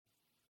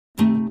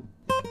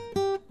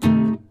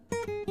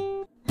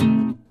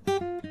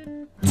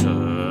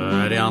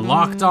on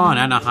Locked On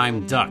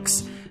Anaheim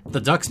Ducks. The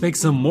Ducks make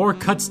some more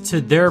cuts to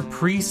their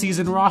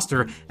preseason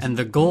roster, and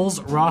the Gulls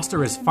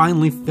roster is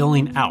finally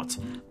filling out.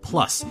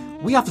 Plus,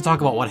 we have to talk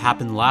about what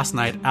happened last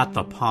night at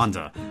the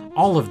Ponda.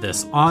 All of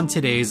this on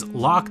today's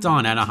Locked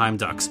On Anaheim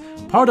Ducks,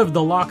 part of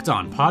the Locked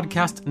On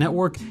Podcast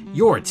Network,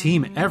 your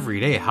team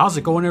every day. How's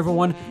it going,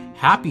 everyone?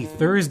 Happy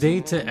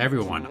Thursday to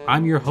everyone.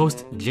 I'm your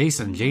host,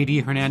 Jason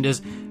JD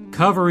Hernandez,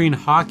 covering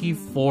hockey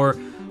for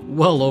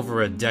well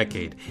over a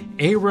decade.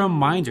 A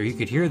reminder, you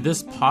could hear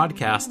this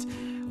podcast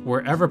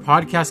wherever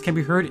podcasts can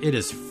be heard. It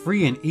is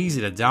free and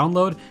easy to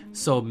download,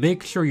 so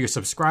make sure you're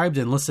subscribed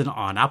and listen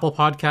on Apple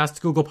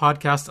Podcasts, Google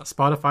Podcasts,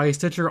 Spotify,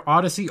 Stitcher,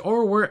 Odyssey,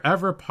 or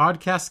wherever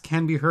podcasts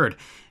can be heard.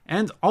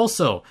 And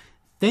also,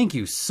 thank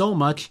you so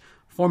much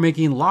for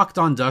making Locked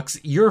On Ducks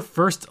your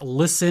first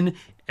listen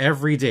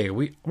every day.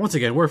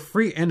 We're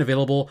free and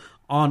available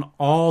on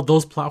all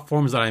those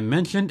platforms that I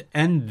mentioned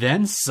and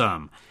then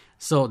some.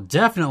 So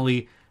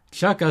definitely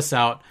check us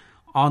out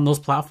on those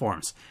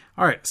platforms.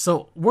 All right,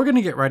 so we're going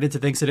to get right into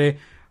things today.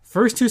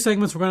 First two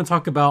segments, we're going to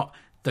talk about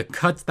the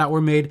cuts that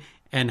were made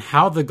and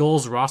how the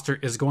Gulls roster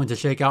is going to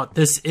shake out.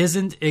 This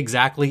isn't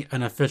exactly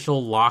an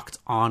official Locked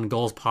On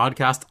Gulls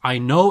podcast. I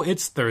know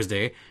it's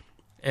Thursday,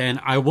 and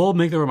I will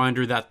make the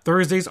reminder that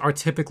Thursdays are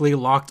typically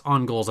Locked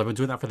On Gulls. I've been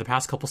doing that for the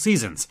past couple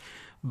seasons.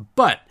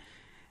 But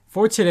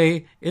for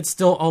today, it's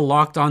still a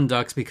Locked On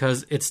Ducks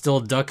because it's still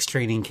Ducks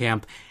training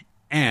camp,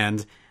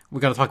 and we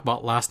got to talk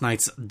about last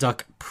night's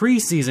Duck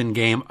preseason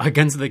game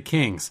against the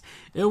Kings.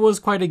 It was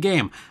quite a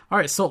game. All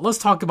right, so let's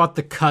talk about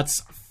the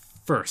cuts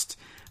first.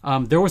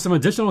 There were some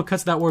additional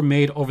cuts that were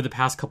made over the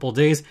past couple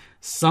days.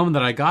 Some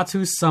that I got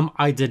to, some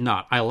I did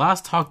not. I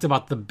last talked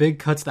about the big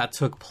cuts that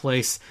took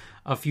place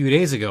a few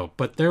days ago,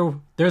 but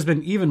there's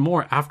been even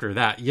more after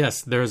that.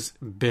 Yes, there's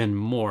been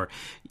more.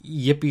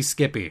 Yippee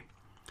skippy.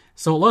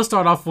 So let's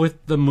start off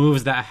with the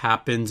moves that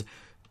happened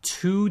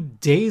 2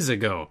 days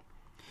ago.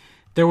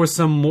 There were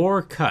some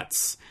more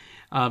cuts.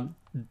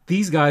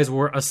 These guys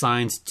were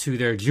assigned to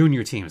their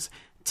junior teams.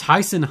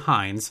 Tyson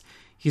Hines,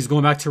 he's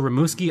going back to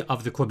Rimouski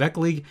of the Quebec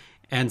League,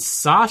 and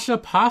Sasha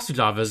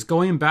Pastujov is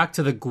going back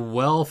to the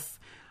Guelph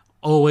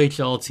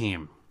OHL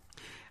team.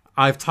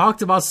 I've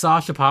talked about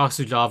Sasha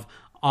Pastujov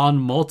on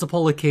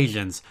multiple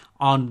occasions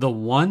on the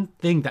one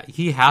thing that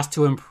he has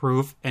to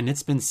improve, and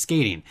it's been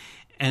skating.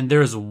 And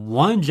there's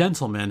one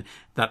gentleman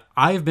that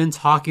I've been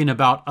talking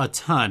about a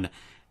ton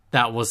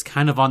that was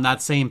kind of on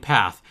that same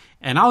path,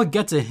 and I'll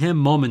get to him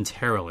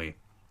momentarily.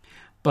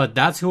 But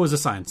that's who was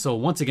assigned. So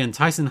once again,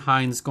 Tyson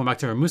Hines going back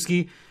to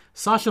Rimouski,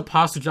 Sasha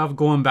Pastujov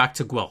going back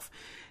to Guelph.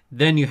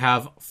 Then you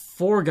have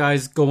 4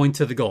 guys going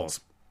to the Gulls.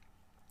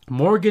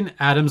 Morgan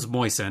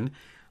Adams-Moyson,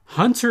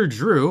 Hunter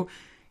Drew,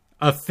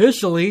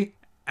 officially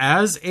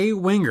as a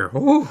winger.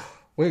 Oh,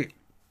 wait.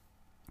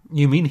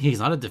 You mean he's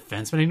not a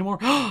defenseman anymore?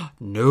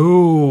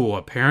 No,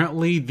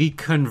 apparently the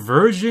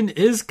conversion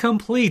is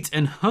complete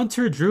and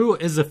Hunter Drew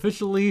is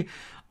officially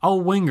a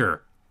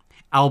winger,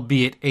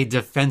 albeit a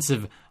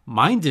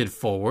defensive-minded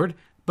forward,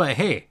 but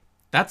hey,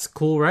 that's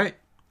cool, right?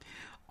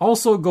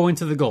 Also going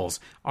to the Gulls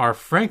are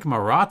Frank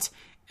Marat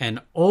and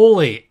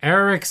Ole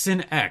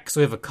Eriksson Ek.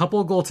 So we have a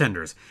couple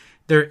goaltenders.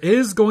 There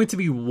is going to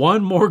be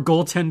one more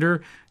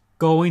goaltender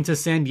going to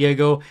San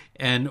Diego,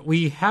 and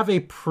we have a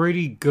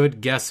pretty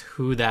good guess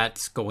who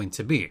that's going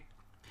to be.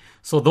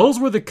 So those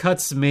were the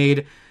cuts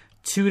made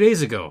 2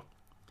 days ago.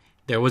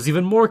 There was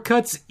even more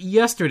cuts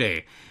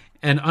yesterday,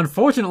 and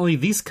unfortunately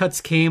these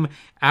cuts came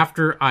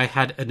after I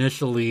had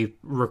initially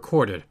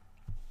recorded.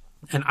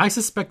 And I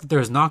suspect that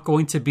there's not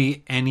going to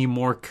be any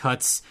more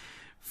cuts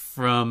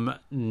from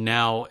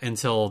now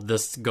until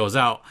this goes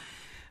out.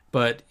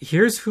 But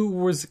here's who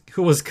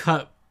was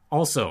cut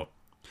also.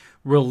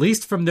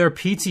 Released from their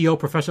PTO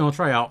professional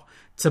tryout,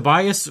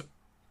 Tobias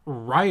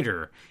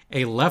Ryder,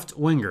 a left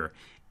winger,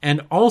 and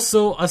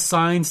also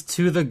assigned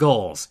to the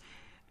Gulls.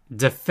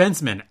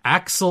 Defenseman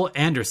Axel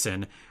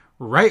Anderson,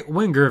 right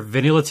winger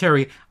Vinny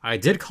Lettieri, I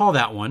did call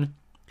that one.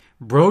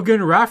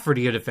 Brogan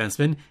Rafferty, a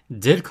defenseman,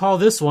 did call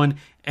this one.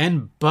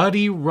 And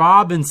Buddy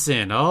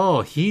Robinson,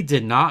 oh, he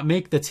did not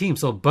make the team.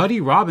 So Buddy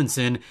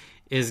Robinson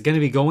is going to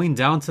be going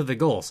down to the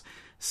Gulls.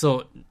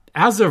 So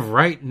as of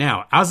right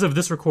now, as of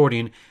this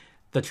recording,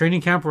 the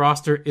training camp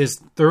roster is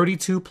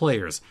 32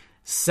 players,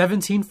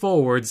 17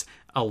 forwards,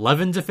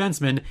 11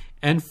 defensemen,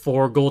 and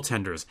 4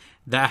 goaltenders.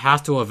 That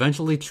has to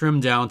eventually trim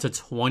down to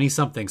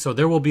 20-something. So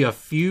there will be a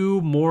few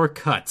more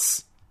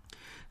cuts.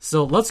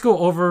 So let's go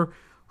over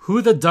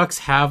who the Ducks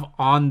have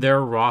on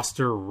their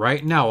roster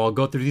right now. I'll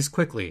go through these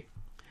quickly.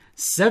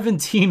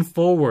 17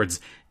 forwards.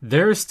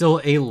 There's still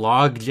a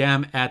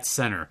logjam at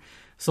center.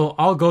 So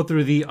I'll go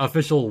through the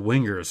official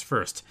wingers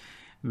first.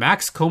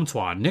 Max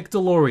Comtois, Nick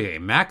Delorier,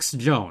 Max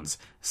Jones,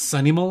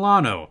 Sonny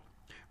Milano,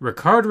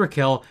 Ricard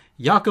Raquel,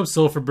 Jakob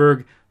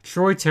Silfverberg,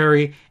 Troy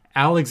Terry,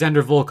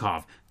 Alexander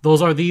Volkov. Those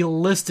are the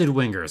listed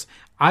wingers.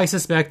 I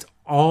suspect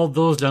all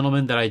those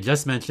gentlemen that I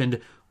just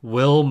mentioned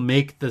will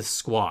make the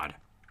squad.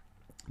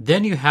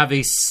 Then you have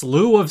a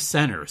slew of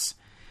centers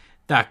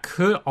that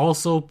could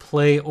also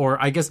play, or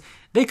I guess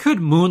they could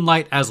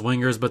moonlight as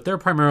wingers, but they're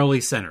primarily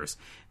centers.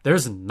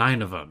 There's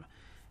 9 of them.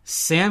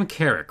 Sam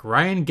Carrick,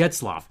 Ryan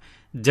Getzlaf,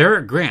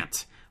 Derek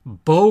Grant,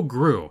 Bo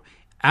Grew,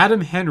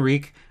 Adam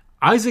Henrique,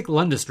 Isaac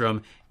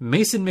Lundestrom,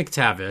 Mason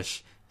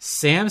McTavish,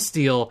 Sam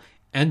Steele,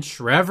 and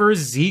Trevor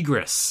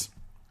Zegras.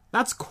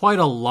 That's quite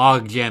a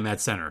logjam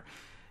at center.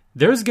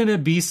 There's going to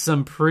be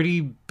some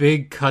pretty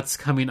big cuts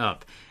coming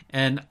up,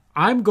 and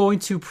I'm going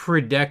to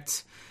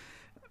predict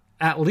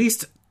at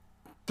least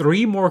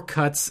 3 more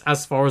cuts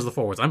as far as the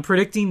forwards. I'm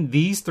predicting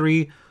these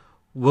 3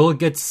 will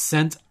get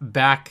sent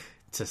back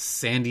to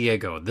San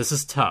Diego. This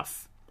is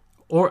tough.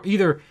 Or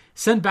either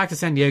sent back to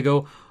San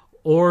Diego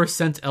or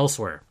sent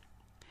elsewhere.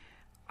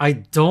 I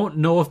don't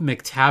know if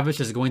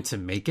McTavish is going to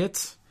make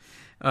it.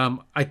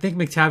 I think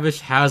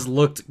McTavish has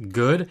looked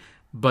good,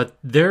 but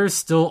there's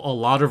still a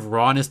lot of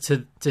rawness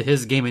to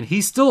his game, and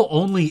he's still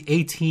only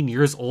 18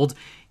 years old.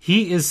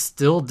 He is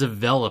still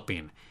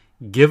developing.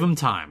 Give him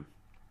time.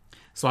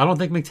 So I don't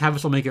think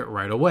McTavish will make it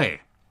right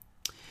away.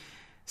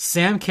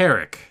 Sam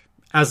Carrick.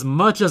 As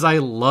much as I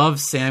love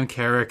Sam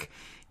Carrick,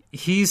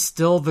 he's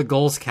still the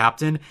goals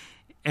captain.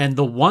 And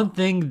the one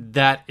thing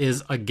that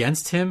is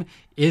against him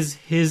is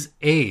his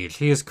age.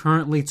 He is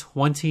currently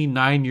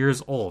 29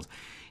 years old.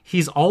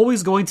 He's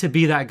always going to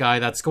be that guy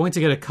that's going to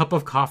get a cup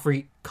of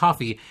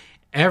coffee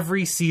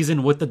every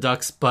season with the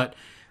Ducks, but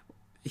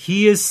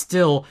he is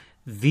still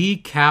the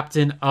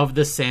captain of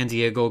the San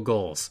Diego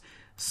Gulls.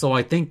 So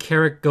I think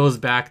Carrick goes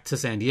back to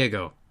San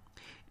Diego.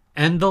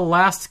 And the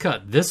last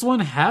cut. This one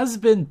has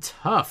been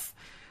tough,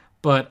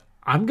 but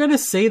I'm going to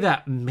say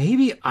that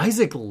maybe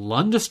Isaac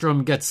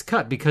Lundestrom gets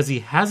cut because he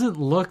hasn't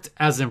looked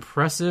as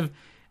impressive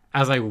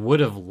as I would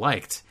have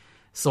liked.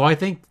 So I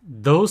think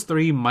those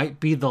 3 might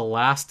be the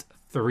last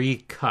 3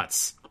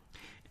 cuts.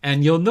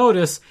 And you'll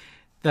notice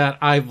that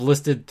I've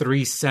listed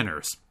 3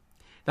 centers.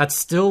 That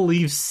still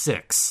leaves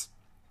 6.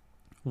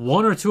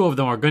 1 or 2 of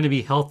them are going to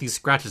be healthy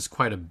scratches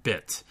quite a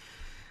bit.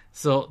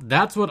 So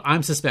that's what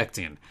I'm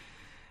suspecting.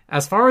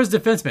 As far as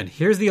defensemen,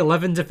 here's the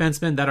 11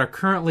 defensemen that are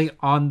currently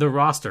on the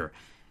roster.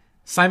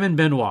 Simon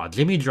Benoit,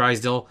 Jamie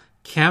Drysdale,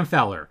 Cam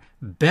Fowler,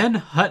 Ben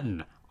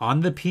Hutton on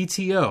the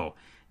PTO,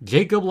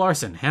 Jacob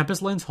Larson,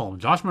 Hampus Lindholm,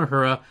 Josh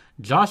Mahura,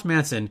 Josh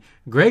Manson,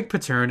 Greg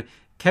Paterno,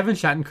 Kevin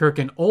Shattenkirk,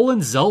 and Olin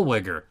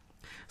Zellweger.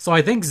 So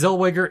I think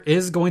Zellweger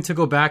is going to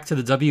go back to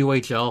the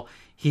WHL.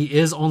 He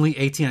is only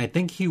 18. I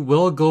think he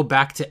will go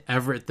back to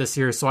Everett this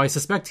year, so I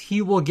suspect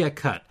he will get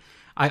cut.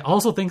 I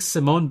also think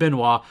Simone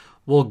Benoit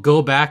will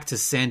go back to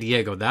San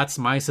Diego. That's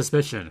my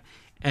suspicion.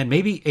 And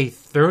maybe a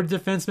 3rd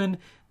defenseman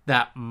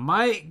that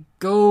might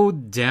go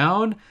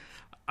down.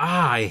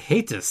 I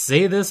hate to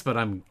say this, but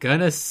I'm going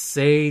to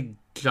say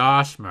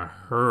Josh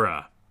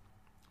Mahura.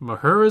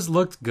 Mahura's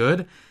looked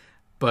good,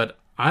 but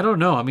I don't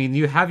know. I mean,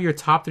 you have your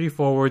top 3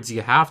 forwards.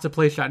 You have to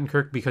play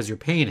Shattenkirk because you're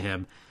paying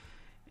him.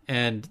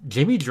 And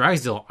Jamie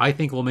Drysdale, I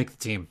think, will make the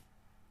team.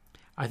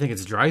 I think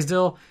it's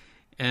Drysdale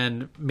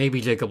and maybe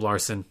Jacob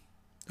Larson.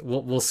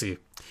 We'll see.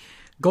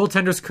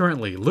 Goaltenders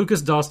currently,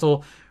 Lucas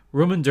Dostal,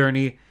 Roman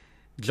Durney,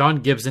 John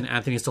Gibson,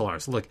 Anthony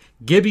Stolarz. Look,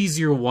 Gibby's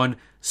year 1,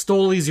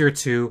 Stoley's year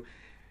 2.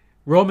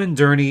 Roman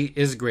Durney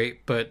is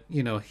great, but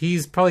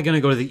he's probably going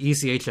to go to the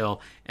ECHL.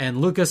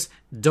 And Lucas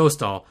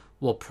Dostal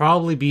will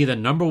probably be the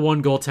number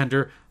 1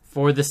 goaltender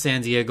for the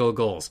San Diego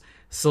Gulls.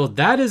 So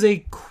that is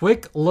a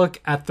quick look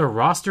at the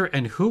roster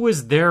and who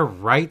is there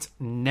right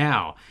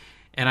now.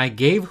 And I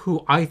gave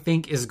who I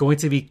think is going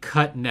to be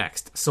cut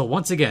next. So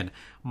once again,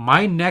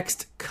 my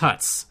next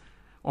cuts,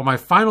 or my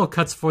final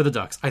cuts for the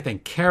Ducks, I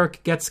think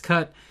Carrick gets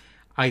cut,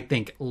 I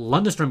think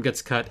Lundestrom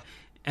gets cut,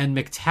 and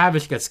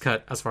McTavish gets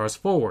cut as far as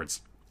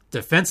forwards.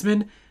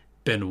 Defensemen,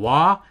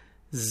 Benoit,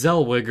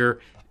 Zellweger,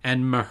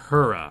 and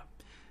Mahura.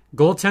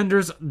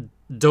 Goaltenders,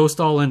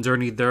 Dostal and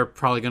Durney, they're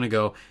probably going to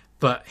go.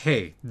 But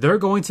hey, they're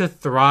going to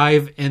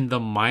thrive in the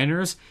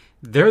minors.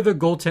 They're the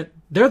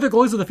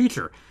goalies of the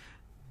future.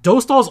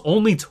 Dostal's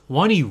only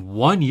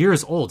 21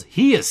 years old.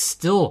 He is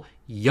still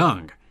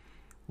young.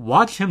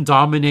 Watch him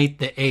dominate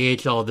the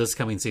AHL this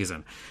coming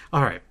season.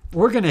 All right,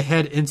 we're going to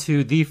head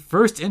into the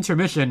first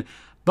intermission.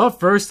 But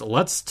first,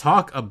 let's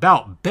talk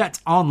about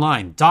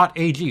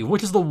betonline.ag,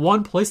 which is the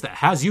one place that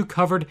has you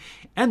covered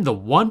and the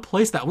one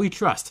place that we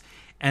trust.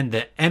 And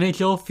the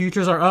NHL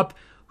futures are up.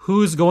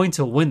 Who's going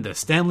to win the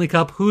Stanley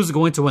Cup? Who's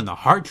going to win the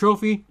Hart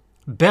Trophy?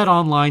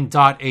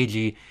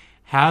 betonline.ag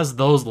has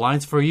those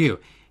lines for you.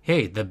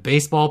 Hey, the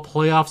baseball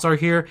playoffs are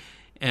here,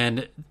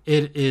 and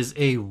it is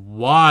a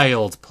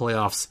wild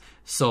playoffs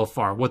so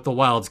far with the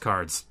wild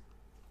cards.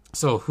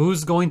 So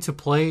who's going to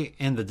play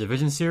in the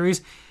division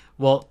series?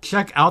 Well,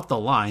 check out the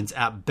lines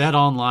at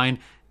betonline.ag.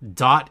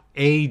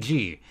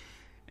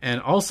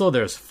 And also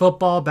there's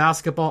football,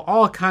 basketball,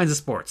 all kinds of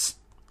sports.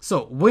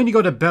 So when you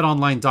go to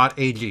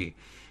betonline.ag,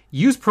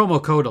 use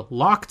promo code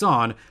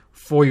LOCKEDON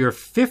for your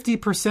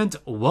 50%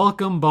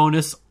 welcome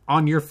bonus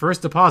on your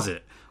first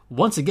deposit.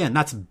 Once again,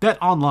 that's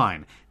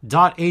betonline.ag,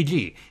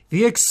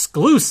 the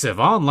exclusive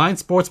online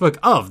sportsbook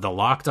of the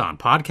Locked On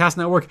Podcast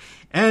Network.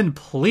 And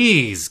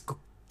please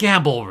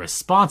gamble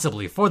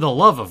responsibly. For the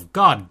love of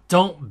God,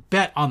 don't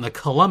bet on the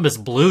Columbus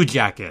Blue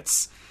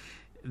Jackets.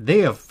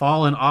 They have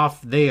fallen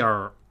off. They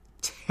are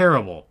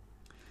terrible.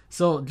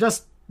 So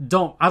just I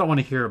don't want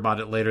to hear about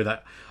it later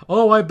that,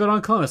 oh, I bet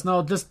on Columbus.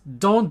 No, just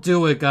don't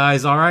do it,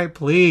 guys. All right,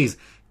 please.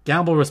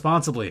 Gamble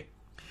responsibly.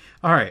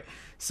 All right.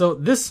 So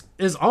this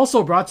is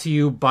also brought to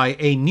you by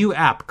a new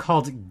app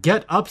called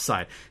Get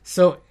Upside.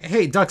 So,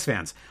 hey, Ducks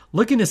fans,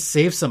 looking to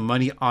save some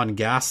money on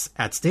gas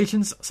at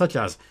stations such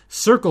as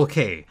Circle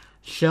K,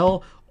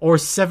 Shell, or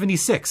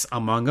 76,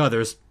 among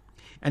others.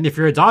 And if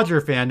you're a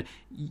Dodger fan,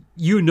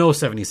 you know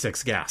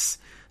 76 gas.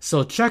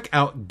 So check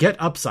out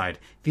Get Upside,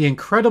 the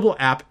incredible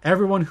app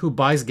everyone who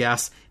buys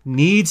gas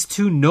needs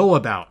to know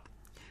about.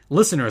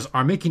 Listeners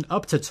are making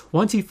up to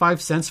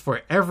 25 cents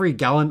for every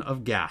gallon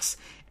of gas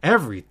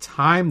every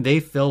time they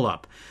fill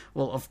up.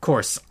 Well, of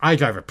course, I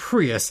drive a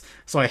Prius,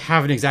 so I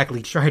haven't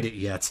exactly tried it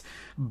yet.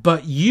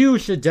 But you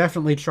should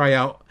definitely try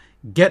out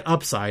Get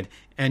Upside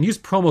and use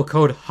promo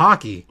code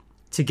HOCKEY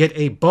to get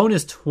a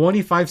bonus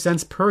 25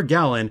 cents per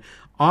gallon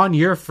on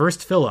your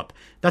first fill up.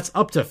 That's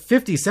up to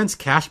 50 cents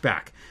cash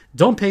back.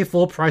 Don't pay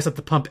full price at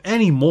the pump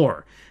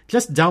anymore.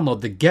 Just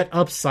download the Get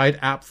Upside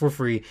app for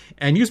free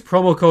and use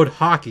promo code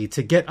HOCKEY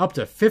to get up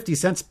to 50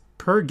 cents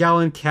per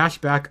gallon cash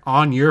back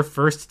on your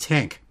first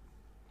tank.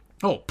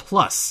 Oh,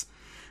 plus,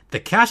 the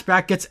cash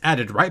back gets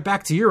added right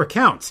back to your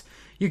account.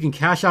 You can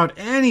cash out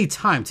any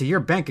time to your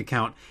bank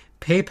account,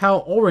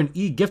 PayPal, or an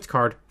e-gift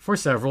card for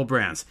several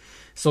brands.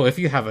 So if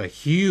you have a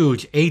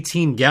huge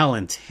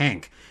 18-gallon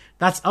tank,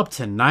 that's up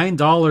to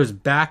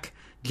 $9 back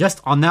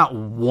just on that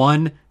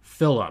one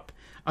fill-up.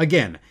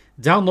 Again,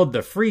 download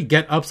the free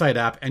Get Upside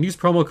app and use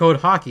promo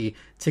code HOCKEY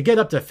to get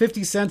up to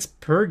 50 cents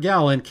per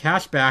gallon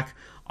cash back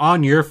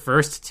on your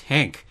first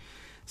tank.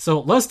 So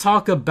let's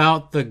talk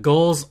about the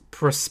Gulls'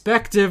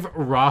 prospective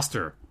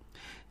roster.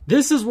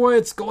 This is where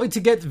it's going to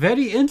get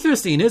very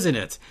interesting, isn't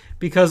it?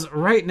 Because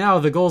right now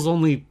the Gulls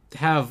only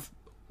have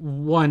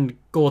one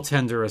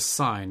goaltender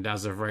assigned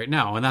as of right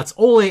now, and that's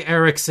Ole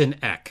Eriksson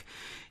Ek.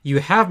 You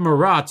have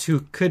Marat,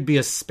 who could be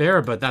a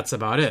spare, but that's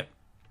about it.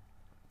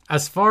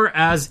 As far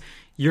as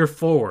your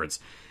forwards,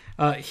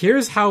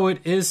 here's how it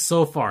is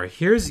so far.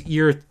 Here's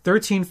your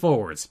 13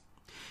 forwards.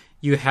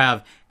 You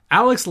have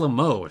Alex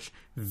Limoges,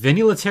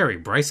 Vinny Lettieri,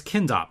 Bryce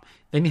Kindop.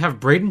 Then you have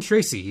Braden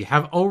Tracy. You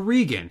have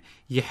O'Regan.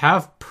 You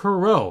have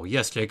Perreault.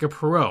 Yes, Jacob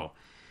Perreault.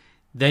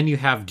 Then you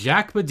have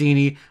Jack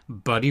Badini,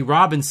 Buddy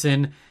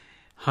Robinson,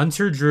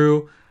 Hunter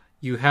Drew.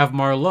 You have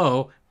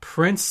Marleau,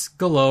 Prince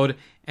Galode,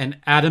 and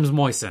Adams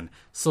Moisen.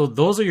 So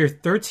those are your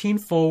 13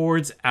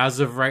 forwards as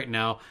of right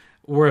now.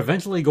 We're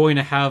eventually going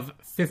to have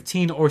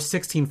 15 or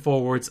 16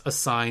 forwards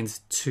assigned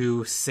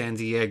to San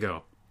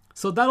Diego.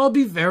 So that'll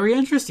be very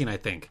interesting, I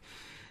think.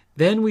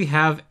 Then we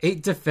have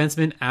 8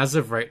 defensemen as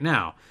of right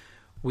now.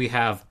 We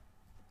have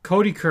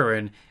Cody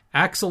Curran,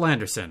 Axel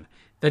Anderson.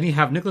 Then you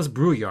have Nicholas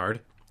Brouillard,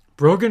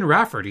 Brogan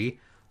Rafferty,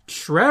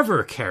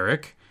 Trevor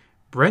Carrick,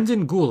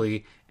 Brendan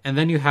Gooley, and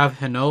then you have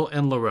Hinault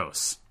and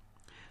LaRose.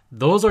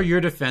 Those are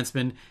your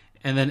defensemen,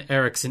 and then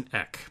Eriksson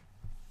Ek.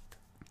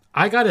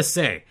 I gotta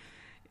say,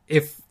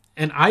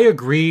 and I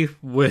agree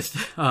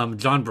with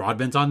John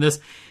Broadbent on this.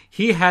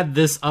 He had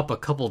this up a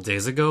couple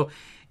days ago,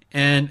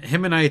 and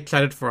him and I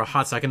chatted for a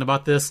hot second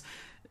about this.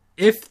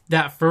 If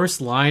that first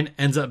line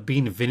ends up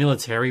being Vinny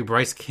Lettieri,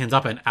 Bryce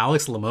Kindop, and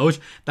Alex Limoges,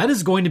 that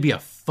is going to be a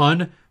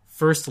fun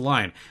first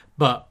line.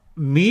 But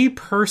me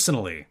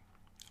personally,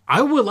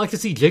 I would like to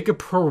see Jacob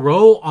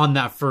Perreault on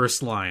that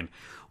first line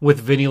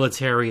with Vinny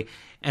Lettieri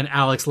and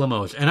Alex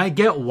Limoges. And I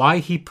get why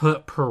he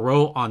put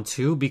Perreault on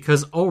 2,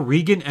 because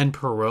O'Regan and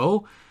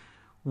Perreault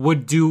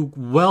would do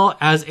well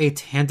as a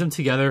tandem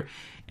together,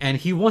 and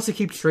he wants to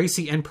keep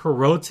Tracy and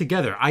Perreault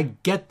together. I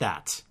get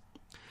that.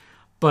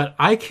 But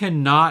I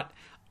cannot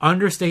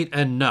understate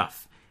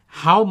enough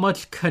how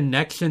much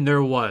connection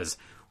there was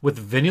with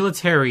Vinny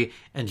Lettieri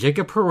and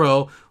Jacob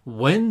Perreault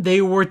when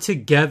they were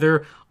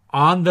together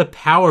on the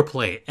power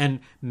play. And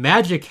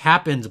magic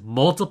happened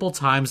multiple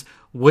times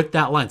with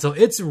that line. So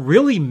it's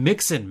really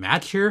mix and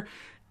match here.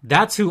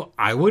 That's who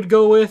I would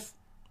go with.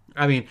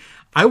 I mean,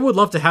 I would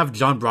love to have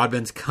John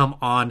Broadbent come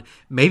on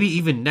maybe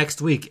even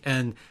next week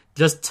and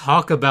just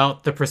talk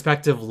about the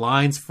prospective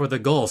lines for the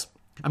Gulls.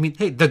 I mean,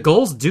 hey, the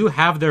Gulls do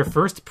have their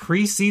first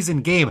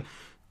preseason game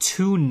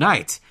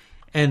tonight.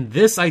 And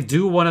this I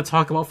do want to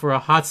talk about for a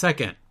hot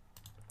second.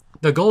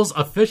 The Gulls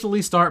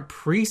officially start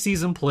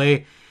preseason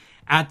play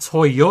at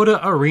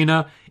Toyota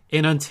Arena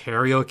in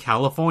Ontario,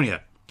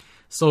 California.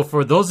 So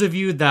for those of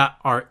you that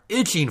are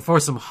itching for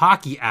some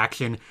hockey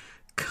action,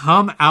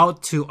 come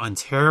out to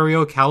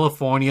Ontario,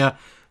 California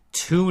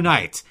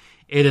tonight.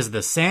 It is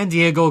the San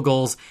Diego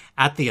Gulls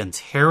at the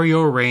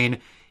Ontario Reign.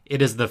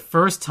 It is the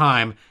first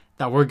time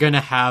that we're going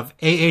to have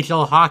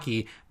AHL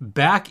hockey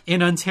back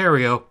in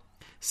Ontario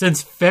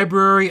since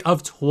February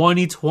of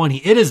 2020.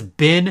 It has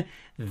been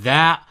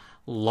that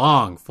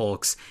long,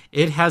 folks.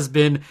 It has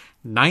been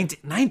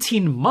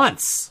 19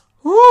 months.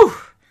 Whew!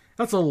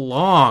 That's a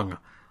long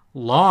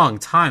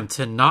time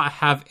to not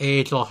have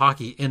AHL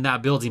hockey in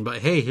that building. But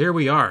hey, here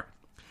we are.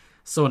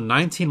 So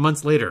 19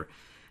 months later,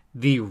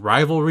 the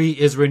rivalry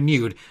is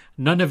renewed.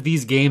 None of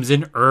these games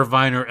in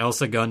Irvine or El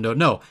Segundo.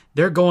 No,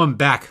 they're going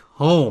back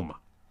home.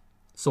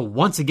 So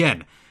once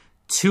again,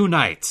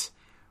 tonight,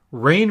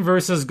 Reign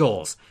versus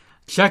Goals.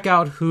 Check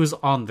out who's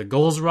on the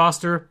Goals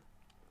roster.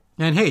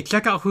 And hey,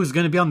 check out who's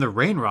going to be on the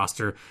Reign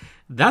roster.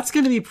 That's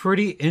going to be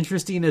pretty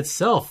interesting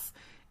itself.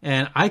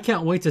 And I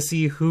can't wait to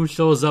see who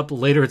shows up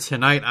later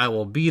tonight. I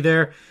will be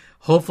there.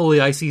 Hopefully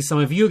I see some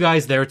of you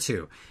guys there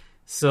too.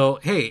 So,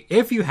 hey,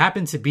 if you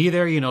happen to be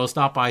there,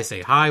 stop by,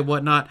 say hi,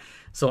 whatnot.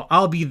 So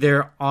I'll be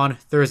there on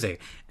Thursday.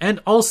 And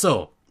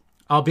also,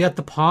 I'll be at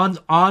the Pond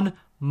on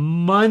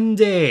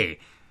Monday.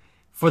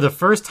 For the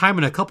first time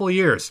in a couple of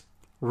years,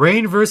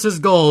 Reign versus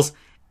Goals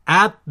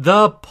at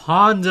the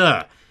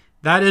Ponda.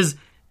 That is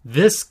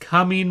this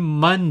coming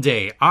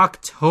Monday,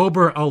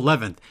 October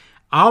 11th.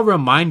 I'll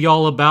remind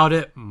y'all about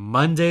it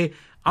Monday.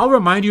 I'll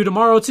remind you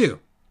tomorrow too.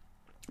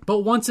 But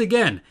once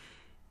again,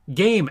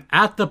 game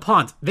at the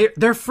Pond.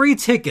 They're free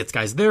tickets,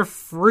 guys. They're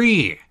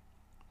free.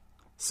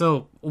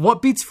 So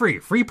what beats free?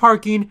 Free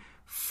parking,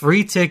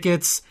 free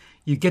tickets.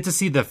 You get to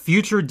see the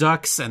future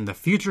Ducks and the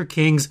future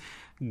Kings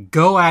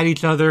go at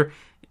each other.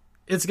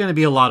 It's going to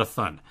be a lot of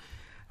fun.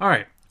 All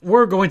right,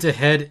 we're going to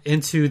head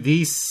into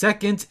the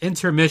second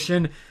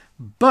intermission.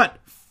 But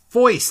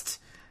Foist,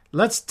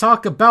 let's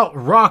talk about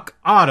Rock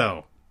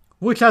Auto,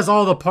 which has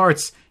all the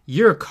parts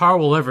your car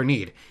will ever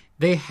need.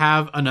 They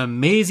have an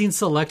amazing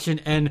selection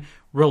and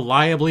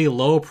reliably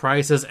low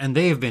prices, and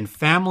they have been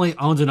family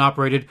owned and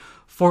operated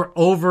for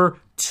over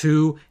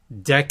 2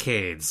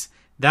 decades.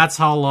 That's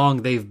how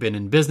long they've been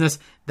in business.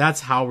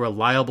 That's how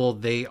reliable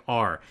they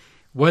are.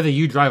 Whether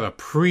you drive a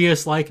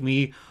Prius like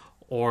me,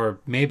 or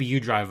maybe you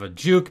drive a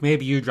Juke,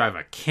 maybe you drive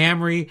a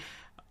Camry,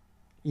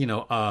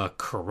 a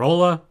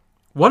Corolla,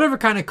 whatever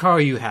kind of car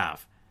you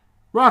have,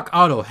 Rock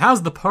Auto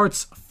has the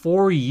parts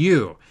for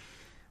you.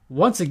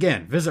 Once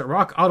again, visit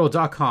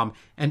rockauto.com,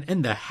 and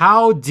in the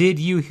How Did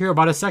You Hear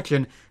About Us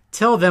section,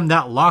 tell them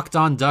that Locked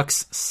On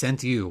Ducks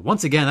sent you.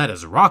 Once again, that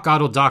is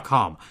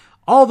rockauto.com.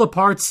 All the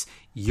parts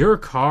your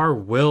car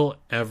will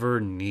ever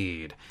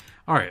need.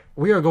 All right,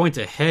 we are going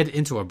to head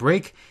into a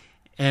break,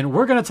 and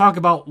we're going to talk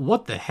about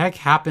what the heck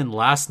happened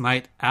last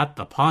night at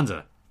the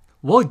Ponda.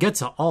 We'll get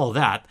to all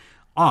that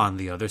on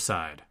the other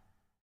side.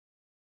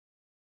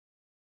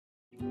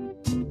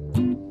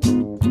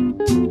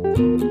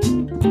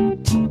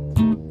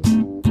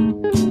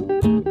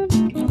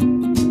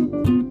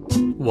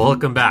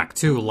 Welcome back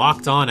to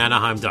Locked On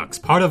Anaheim Ducks,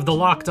 part of the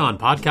Locked On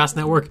Podcast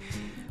Network.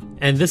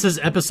 And this is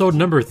episode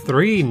number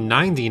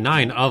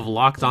 399 of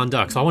Locked On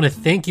Ducks. I want to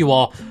thank you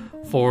all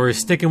for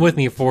sticking with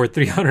me for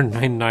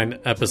 399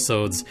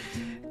 episodes,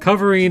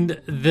 covering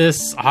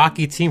this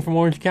hockey team from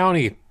Orange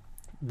County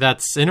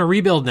that's in a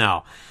rebuild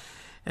now.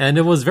 And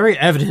it was very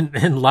evident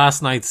in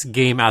last night's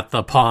game at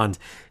the Pond.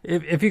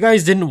 If you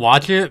guys didn't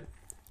watch it,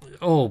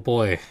 oh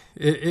boy,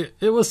 it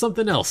was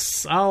something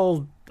else.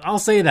 I'll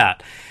say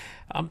that.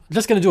 I'm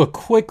just going to do a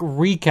quick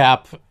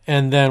recap,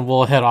 and then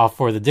we'll head off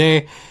for the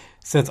day,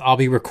 since I'll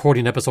be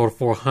recording episode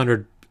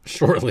 400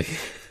 shortly.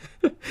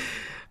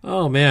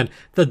 Oh man,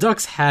 the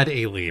Ducks had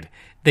a lead.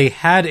 They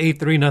had a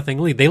 3-0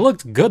 lead. They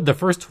looked good the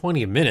first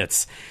 20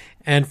 minutes.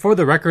 And for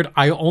the record,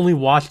 I only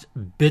watched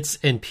bits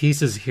and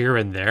pieces here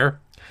and there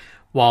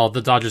while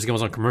the Dodgers game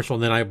was on commercial,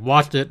 and then I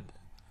watched it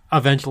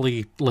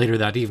eventually later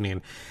that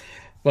evening.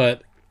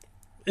 But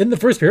in the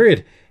first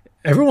period,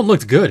 everyone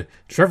looked good.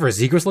 Trevor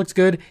Zegras looked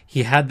good.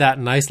 He had that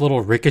nice little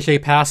ricochet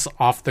pass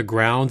off the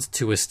ground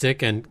to his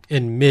stick and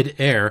in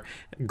midair.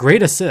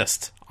 Great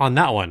assist on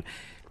that one.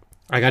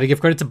 I got to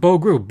give credit to Bo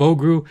Grew. Bo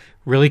Grew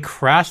really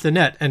crashed the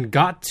net and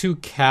got to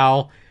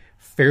Cal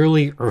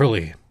fairly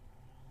early.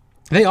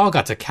 They all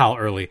got to Cal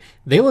early.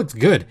 They looked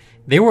good.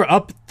 They were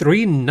up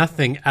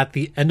 3-0 at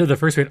the end of the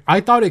first period. I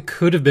thought it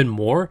could have been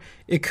more.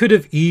 It could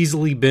have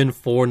easily been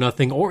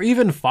 4-0 or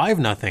even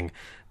 5-0.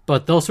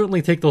 But they'll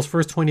certainly take those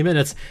first 20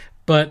 minutes.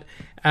 But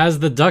as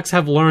the Ducks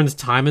have learned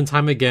time and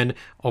time again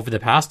over the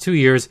past 2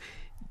 years,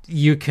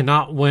 you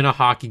cannot win a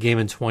hockey game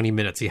in 20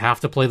 minutes. You have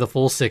to play the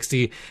full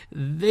 60.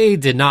 They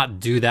did not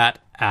do that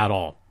at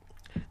all.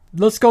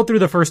 Let's go through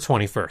the first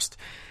 20 first.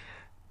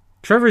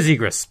 Trevor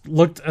Zegras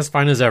looked as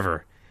fine as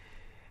ever.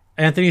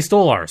 Anthony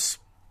Stolarz,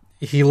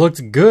 he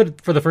looked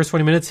good for the first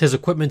 20 minutes. His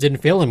equipment didn't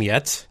fail him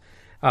yet.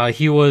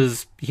 He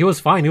was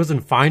fine. He was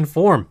in fine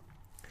form.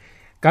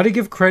 Got to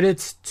give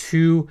credit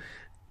to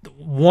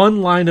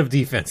one line of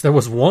defense. There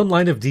was one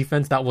line of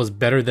defense that was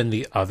better than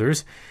the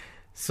others.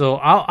 So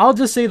I'll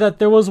just say that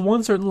there was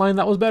one certain line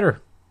that was better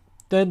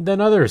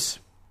than others.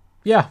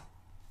 Yeah,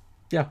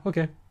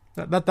 okay.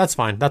 That's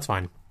fine. That's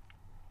fine.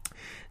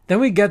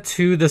 Then we get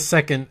to the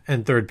second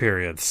and third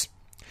periods.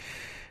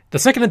 The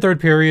second and third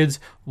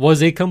periods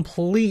was a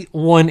complete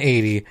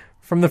 180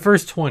 from the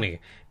first 20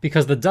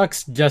 because the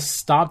Ducks just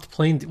stopped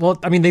playing. Well,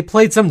 I mean, they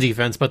played some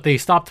defense, but they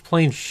stopped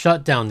playing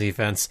shutdown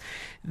defense.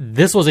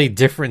 This was a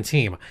different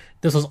team.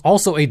 This was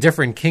also a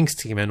different Kings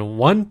team. And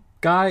one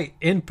guy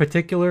in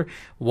particular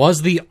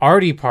was the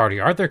Artie Party.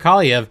 Arthur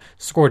Kaliev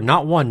scored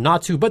not one,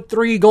 not two, but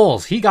 3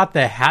 goals. He got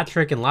the hat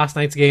trick in last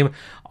night's game.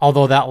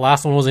 Although that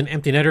last one was an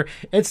empty netter,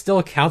 it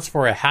still counts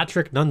for a hat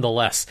trick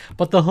nonetheless.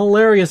 But the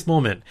hilarious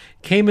moment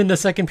came in the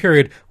second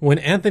period when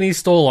Anthony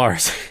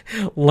Stolarz,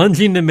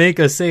 lunging to make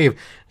a save,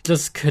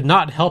 just could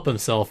not help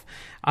himself.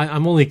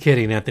 I'm only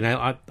kidding, Anthony.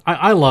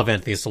 I love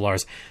Anthony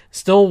Stolarz.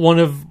 Still one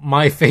of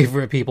my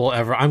favorite people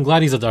ever. I'm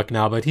glad he's a Duck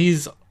now, but he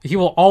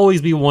will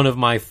always be one of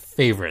my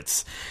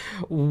favorites.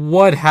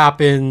 What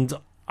happened?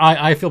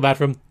 I feel bad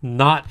for him.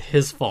 Not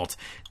his fault.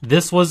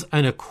 This was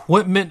an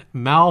equipment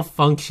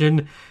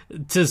malfunction,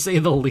 to say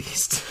the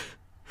least.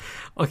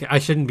 Okay, I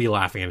shouldn't be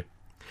laughing.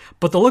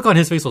 But the look on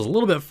his face was a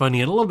little bit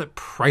funny and a little bit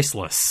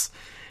priceless.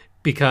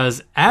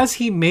 Because as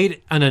he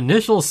made an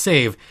initial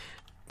save,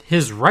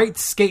 his right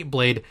skate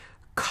blade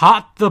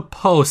caught the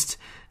post.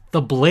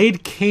 The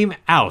blade came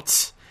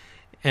out.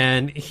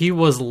 And he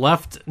was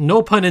left,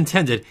 no pun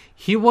intended,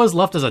 he was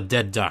left as a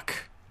dead duck.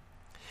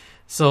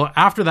 So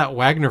after that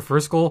Wagner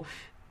first goal,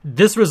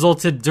 this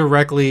resulted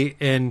directly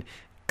in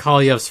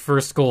Kaliev's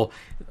first goal.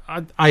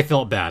 I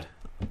felt bad.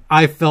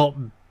 I felt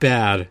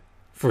bad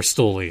for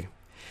Stoli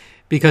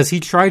because he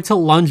tried to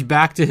lunge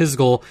back to his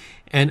goal,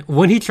 and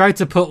when he tried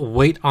to put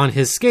weight on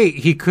his skate,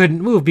 he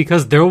couldn't move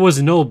because there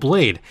was no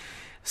blade.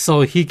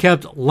 So he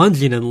kept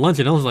lunging and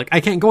lunging. I was like,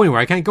 I can't go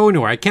anywhere. I can't go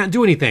anywhere. I can't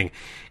do anything.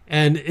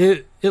 And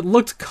it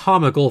looked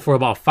comical for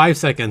about 5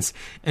 seconds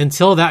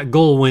until that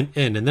goal went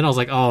in. And then I was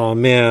like, oh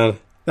man,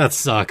 that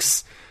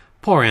sucks.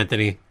 Poor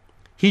Anthony.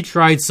 He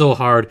tried so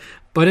hard,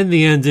 but in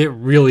the end, it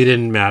really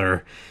didn't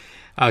matter.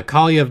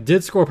 Kaliev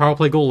did score a power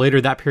play goal later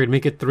that period,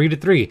 make it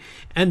 3-3.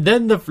 And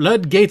then the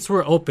floodgates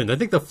were opened. I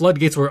think the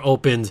floodgates were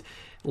opened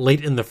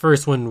late in the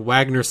first when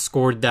Wagner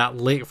scored that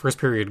late first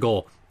period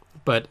goal.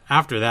 But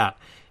after that,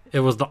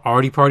 it was the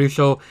Artie Party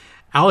show.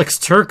 Alex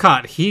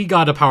Turcotte, he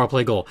got a power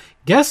play goal.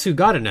 Guess who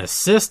got an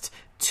assist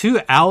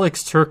to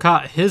Alex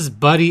Turcotte? His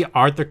buddy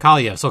Arthur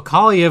Kaliev. So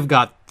Kaliev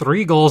got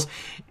 3 goals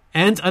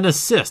and an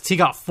assist. He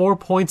got 4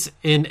 points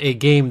in a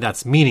game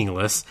that's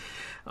meaningless.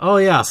 Oh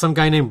yeah, some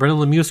guy named Brendan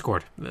Lemieux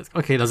scored.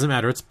 Okay, doesn't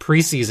matter. It's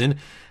preseason.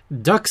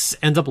 Ducks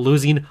end up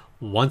losing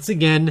once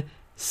again,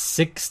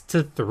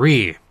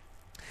 6-3.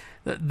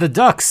 The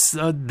Ducks,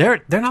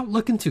 they're not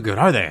looking too good,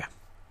 are they?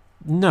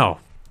 No,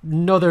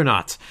 they're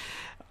not.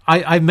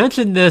 I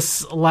mentioned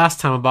this last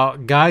time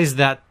about guys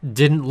that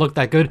didn't look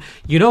that good.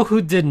 You know who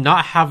did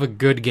not have a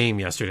good game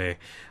yesterday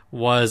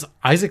was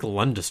Isaac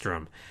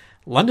Lundestrom.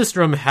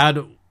 Lundestrom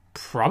had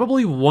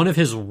probably one of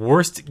his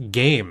worst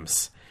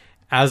games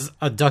as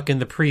a Duck in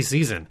the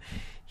preseason.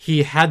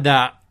 He had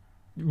that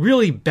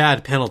really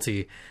bad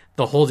penalty,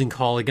 the holding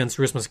call against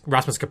Rasmus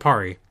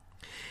Kupari.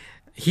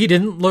 He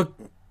didn't look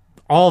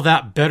all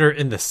that better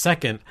in the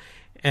second,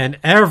 and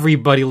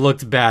everybody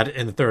looked bad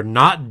in the third.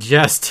 Not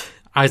just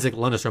Isaac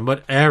Lundestrom,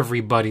 but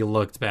everybody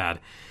looked bad.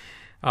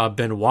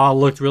 Benoit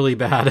looked really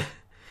bad.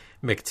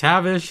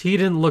 McTavish, he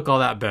didn't look all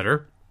that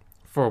better,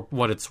 for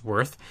what it's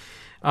worth.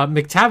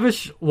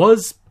 McTavish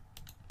was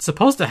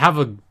supposed to have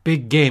a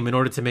big game in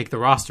order to make the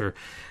roster.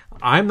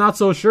 I'm not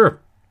so sure.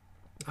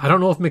 I don't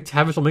know if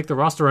McTavish will make the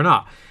roster or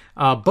not.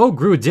 Bo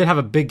Grew did have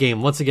a big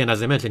game. Once again,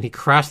 as I mentioned, he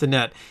crashed the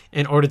net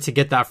in order to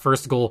get that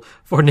first goal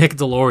for Nick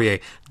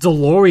Deslauriers.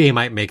 Deslauriers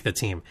might make the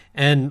team.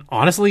 And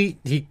honestly,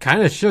 he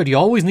kind of should. You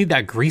always need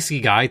that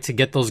greasy guy to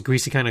get those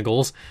greasy kind of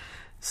goals.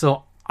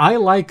 So I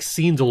like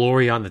seeing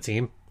Deslauriers on the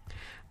team.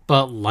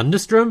 But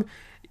Lundestrom,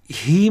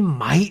 he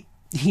might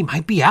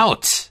be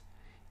out.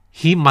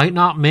 He might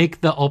not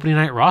make the opening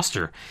night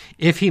roster.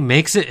 If he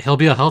makes it, he'll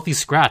be a healthy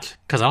scratch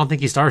because I don't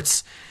think he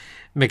starts.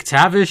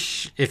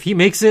 McTavish, if he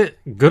makes it,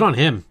 good on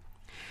him.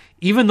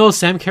 Even though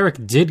Sam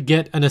Carrick did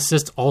get an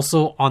assist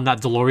also on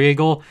that Deslauriers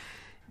goal,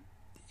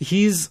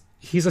 he's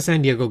a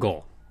San Diego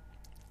goal.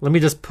 Let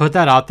me just put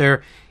that out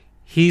there.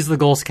 He's the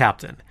goals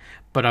captain.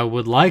 But I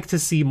would like to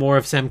see more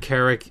of Sam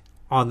Carrick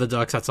on the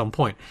Ducks at some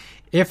point.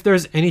 If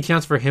there's any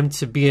chance for him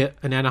to be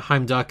an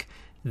Anaheim Duck,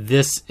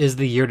 this is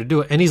the year to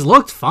do it. And he's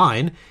looked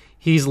fine.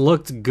 He's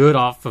looked good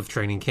off of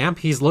training camp.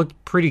 He's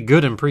looked pretty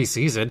good in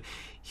preseason.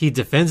 He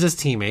defends his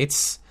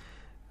teammates.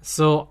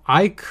 So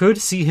I could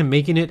see him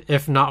making it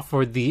if not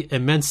for the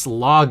immense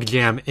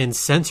logjam in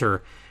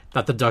center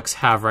that the Ducks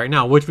have right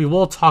now, which we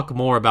will talk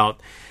more about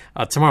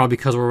tomorrow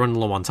because we're running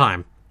low on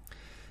time.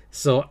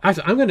 So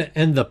actually, I'm going to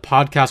end the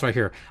podcast right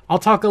here. I'll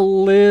talk a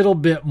little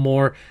bit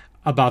more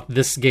about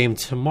this game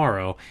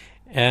tomorrow.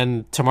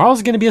 And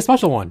tomorrow's going to be a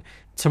special one.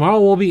 Tomorrow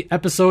will be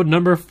episode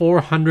number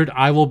 400.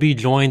 I will be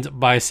joined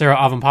by Sarah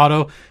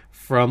Avampado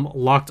from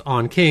Locked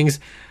On Kings.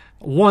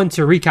 One,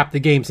 to recap the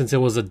game since it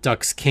was a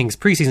Ducks-Kings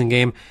preseason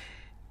game.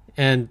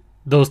 And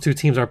those two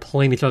teams are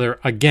playing each other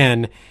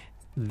again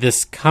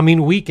this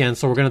coming weekend.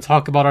 So we're going to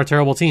talk about our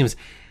terrible teams.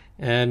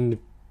 And,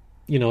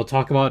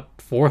 talk about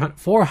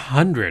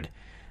 400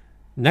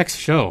 next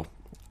show.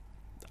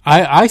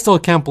 I still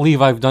can't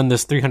believe I've done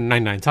this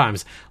 399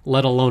 times,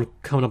 let alone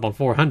coming up on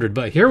 400.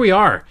 But here we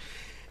are.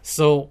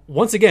 So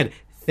once again,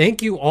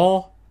 thank you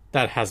all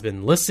that has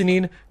been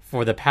listening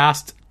for the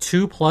past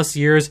 2+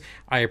 years.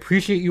 I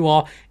appreciate you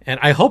all, and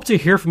I hope to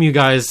hear from you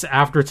guys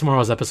after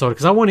tomorrow's episode,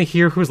 because I want to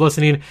hear who's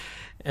listening,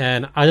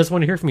 and I just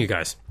want to hear from you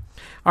guys.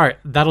 All right,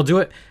 that'll do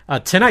it.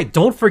 Tonight,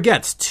 don't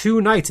forget,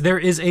 tonight there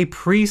is a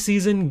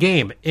preseason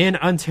game in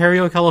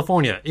Ontario,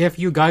 California. If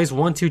you guys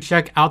want to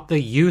check out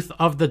the youth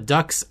of the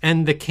Ducks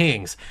and the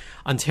Kings,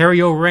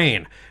 Ontario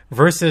Reign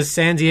versus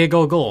San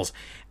Diego Gulls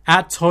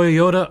at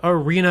Toyota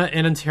Arena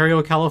in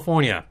Ontario,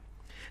 California.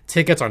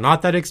 Tickets are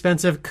not that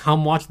expensive.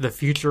 Come watch the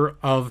future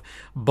of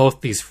both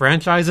these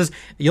franchises.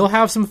 You'll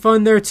have some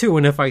fun there too,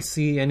 and if I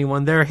see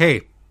anyone there,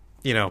 hey,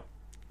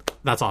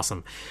 that's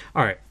awesome.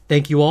 All right,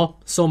 thank you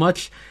all so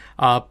much.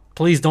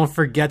 Please don't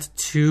forget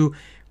to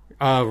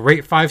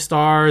rate 5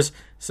 stars,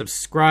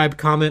 subscribe,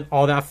 comment,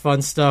 all that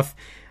fun stuff.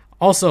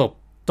 Also,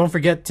 don't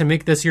forget to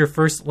make this your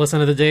first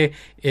listen of the day.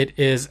 It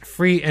is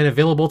free and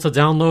available to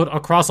download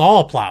across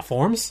all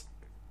platforms.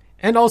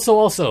 And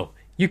also,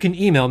 you can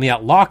email me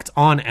at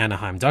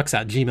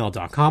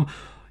lockedonanaheimducks@gmail.com.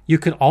 You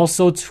can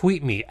also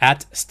tweet me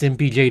at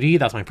StimpyJD,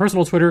 that's my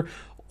personal Twitter,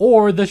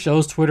 or the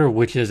show's Twitter,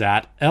 which is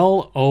at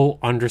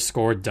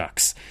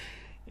LO_Ducks.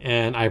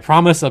 And I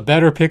promise a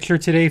better picture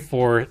today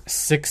for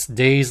 6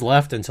 days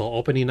left until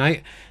opening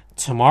night.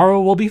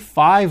 Tomorrow will be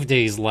 5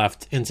 days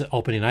left into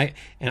opening night,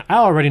 and I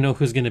already know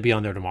who's going to be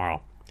on there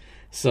tomorrow.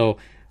 So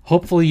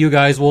hopefully you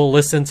guys will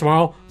listen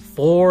tomorrow.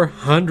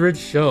 400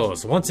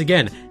 shows. Once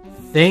again,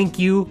 thank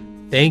you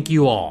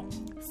all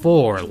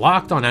for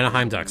Locked on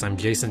Anaheim Ducks. I'm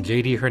Jason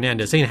JD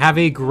Hernandez saying have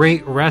a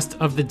great rest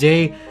of the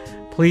day.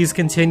 Please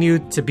continue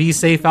to be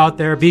safe out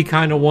there, be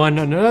kind to one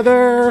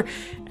another,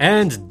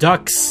 and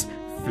Ducks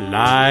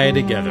fly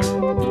together.